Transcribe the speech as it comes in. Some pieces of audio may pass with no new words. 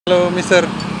Halo, Mister.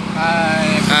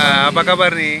 Hi. Apa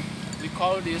kabar nih? We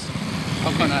call this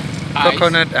coconut ice.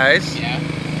 Coconut ice. Yeah.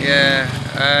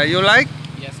 Yeah. You like?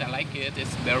 Yes, I like it.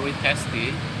 It's very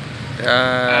tasty.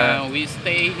 Uh, We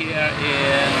stay here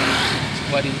in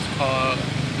what is called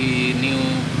the new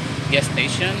gas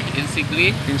station in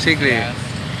Sigli. in Sigli. Yes.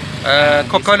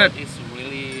 Coconut. This road is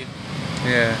really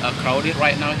Yeah. crowded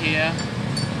right now here,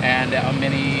 and there are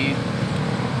many,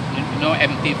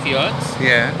 empty fields.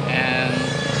 Yeah. And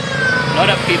a lot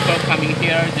of people coming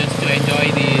here just to enjoy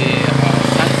the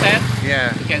sunset.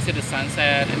 Yeah. You can see the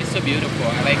sunset, and it's so beautiful.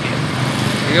 I like it.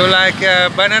 You like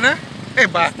banana?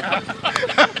 Banana.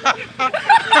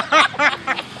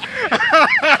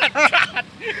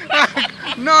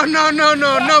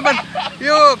 No, but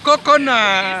you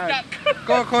coconut.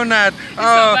 Coconut. It's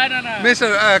a banana. Mister,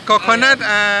 coconut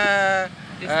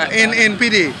in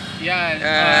Pidie. Yeah,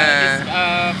 it's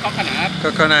coconut.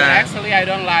 Coconut. But actually, I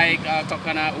don't like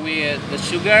coconut with the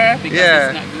sugar because Yeah.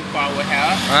 it's not good for our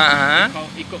health.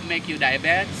 It could make you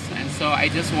diabetes, and so I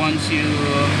just want you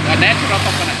a natural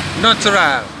coconut.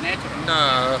 Natural. Natural. No.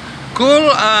 Cool,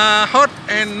 hot,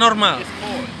 and normal. It's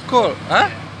cold. Cool. Huh?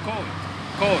 Cold.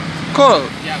 Cold. Cold.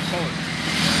 Yeah, cold.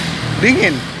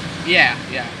 Dingin. Yeah.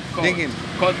 Cold. Dingin.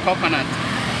 Cold coconut.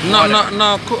 No, Water.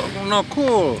 no,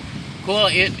 cool. Cool.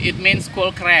 It means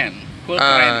cool cran. Cool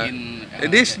cran in.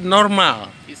 It is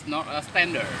normal. It's not a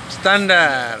standard.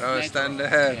 Standard. Oh, Natural. standard.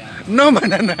 Yeah. No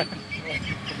banana.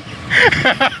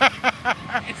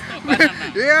 It's not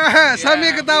banana. Yeah, Sami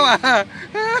ketawa.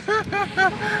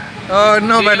 Oh,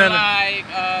 no Do banana. you like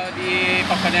the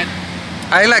coconut?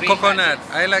 I like green coconut.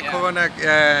 veggies? I like Yeah. coconut.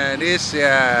 This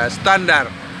standard,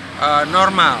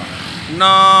 normal.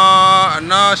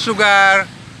 No sugar.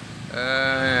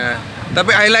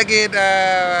 Tapi I like it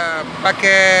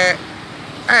pakai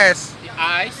es. The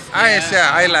ice. Ice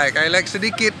ya, I like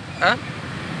sedikit.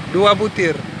 2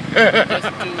 butir.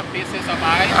 Just 2 pieces of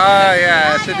ice. Oh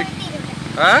ya, sedikit.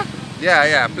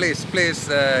 Yeah, please,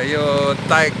 you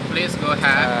take. Please go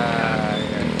ahead.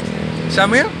 Yeah.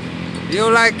 Samir,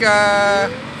 you like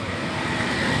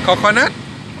coconut?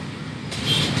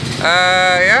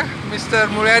 Yeah,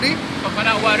 Mr. Mulyadi?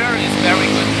 Coconut water is very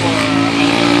good for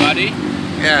our body.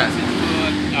 Yeah. Because it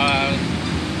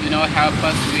could, help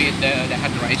us with the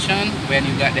hydration. When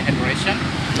you got the hydration,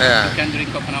 Yeah. you can drink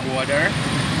coconut water.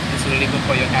 It's really good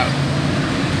for your health.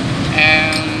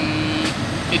 And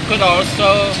it could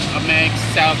also make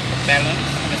self-balance,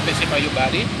 especially for your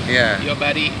body. Yeah. Your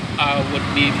body would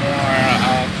be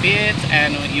more fit,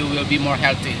 and you will be more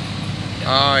healthy.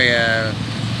 Oh yeah.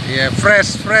 Yeah,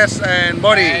 fresh and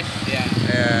body. Fresh, yeah.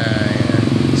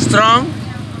 Yeah. Strong.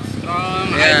 Strong.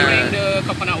 I Yeah. drink the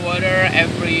coconut water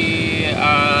every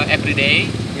day,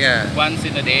 Yeah. once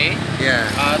in a day. Yeah.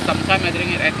 Sometimes I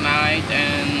drink it at night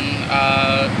and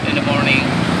in the morning.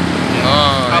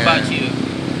 Oh, How yeah. about you?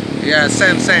 Yeah,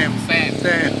 same. Same.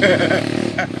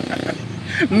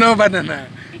 No banana.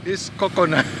 It's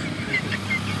coconut.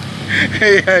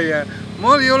 Yeah.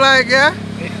 Mul, you like, yeah?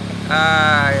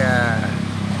 Yeah.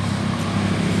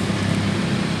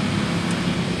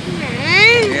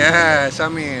 Yeah,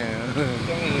 Samir.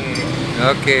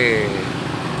 Okay.